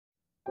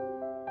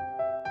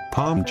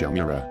Palm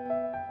Jumeirah.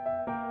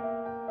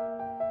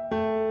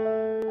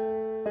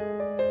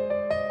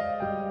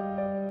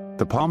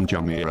 The Palm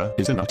Jumeirah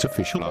is an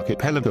artificial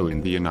archipelago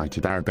in the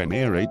United Arab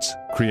Emirates,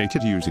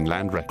 created using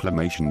land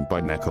reclamation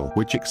by Nakheel,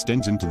 which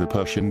extends into the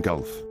Persian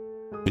Gulf.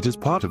 It is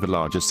part of a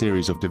larger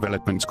series of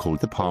developments called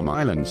the Palm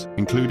Islands,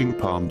 including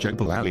Palm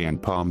Jebel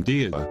and Palm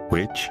Deira,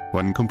 which,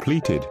 when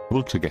completed,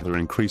 will together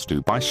increase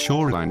Dubai's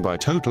shoreline by a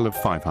total of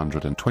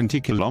 520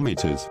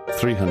 kilometers,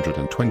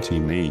 320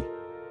 mi.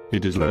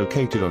 It is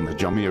located on the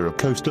Jumeirah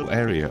coastal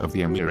area of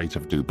the Emirate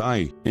of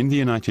Dubai, in the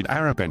United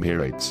Arab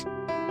Emirates.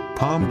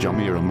 Palm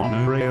Jumeirah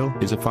Monorail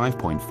is a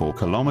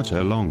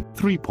 5.4-kilometer long,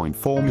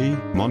 3.4 mi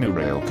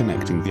monorail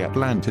connecting the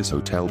Atlantis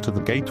Hotel to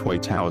the gateway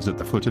towers at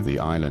the foot of the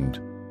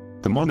island.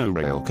 The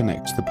monorail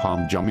connects the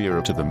Palm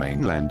Jumeirah to the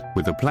mainland,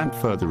 with a planned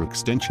further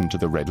extension to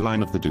the Red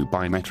Line of the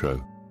Dubai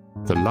Metro.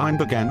 The line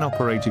began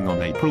operating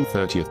on April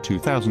 30,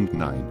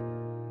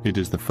 2009. It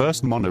is the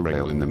first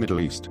monorail in the Middle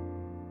East.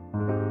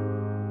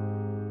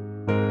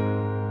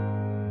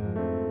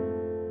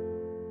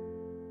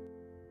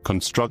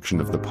 Construction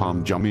of the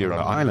Palm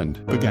Jumeirah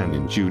Island began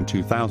in June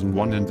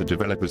 2001 and the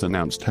developers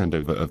announced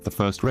handover of the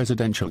first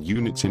residential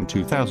units in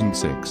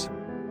 2006.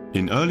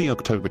 In early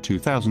October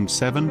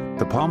 2007,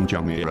 the Palm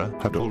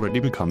Jumeirah had already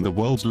become the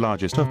world's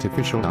largest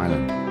artificial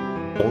island.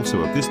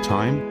 Also at this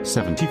time,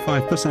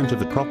 75% of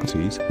the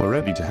properties were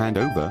ready to hand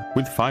over,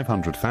 with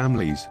 500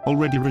 families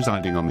already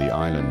residing on the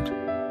island.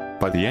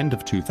 By the end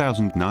of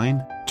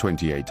 2009,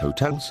 28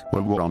 hotels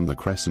were on the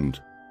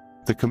Crescent.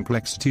 The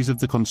complexities of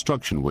the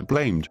construction were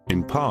blamed,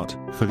 in part,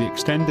 for the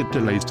extended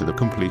delays to the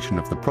completion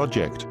of the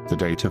project, the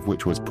date of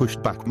which was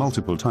pushed back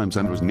multiple times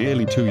and was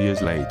nearly 2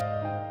 years late.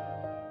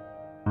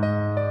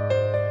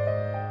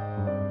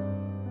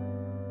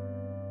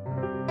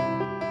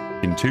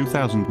 In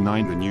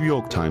 2009, the New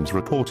York Times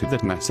reported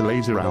that NASA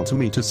laser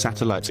altimeter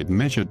satellites had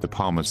measured the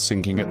Palm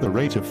sinking at the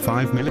rate of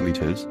 5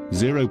 millimeters,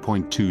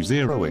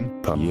 0.20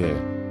 in per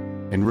year.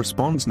 In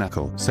response,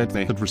 Nakheel said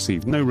they had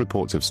received no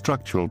reports of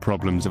structural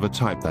problems of a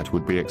type that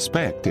would be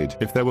expected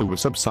if there were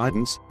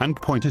subsidence, and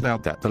pointed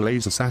out that the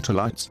laser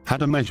satellites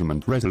had a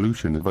measurement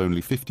resolution of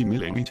only 50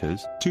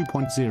 millimeters,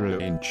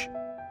 2.0 inch.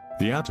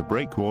 The outer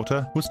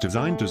breakwater was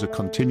designed as a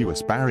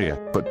continuous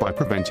barrier, but by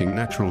preventing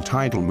natural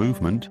tidal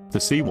movement, the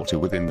seawater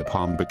within the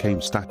Palm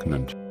became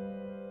stagnant.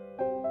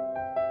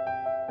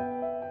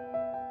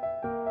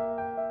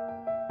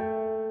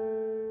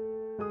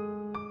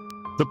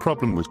 The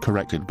problem was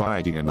corrected by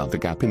adding another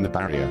gap in the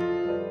barrier.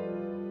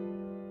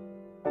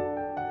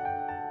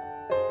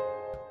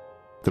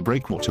 The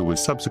breakwater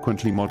was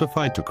subsequently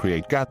modified to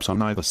create gaps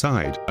on either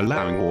side,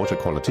 allowing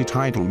water-quality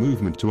tidal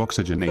movement to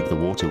oxygenate the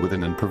water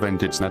within and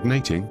prevent it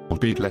stagnating,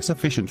 albeit less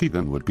efficiently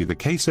than would be the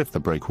case if the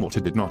breakwater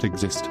did not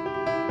exist.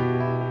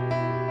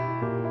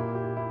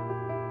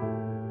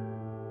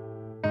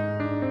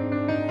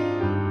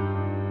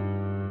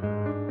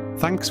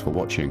 Thanks for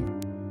watching.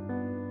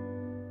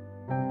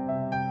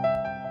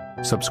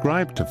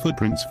 Subscribe to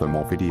Footprints for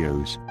more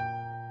videos.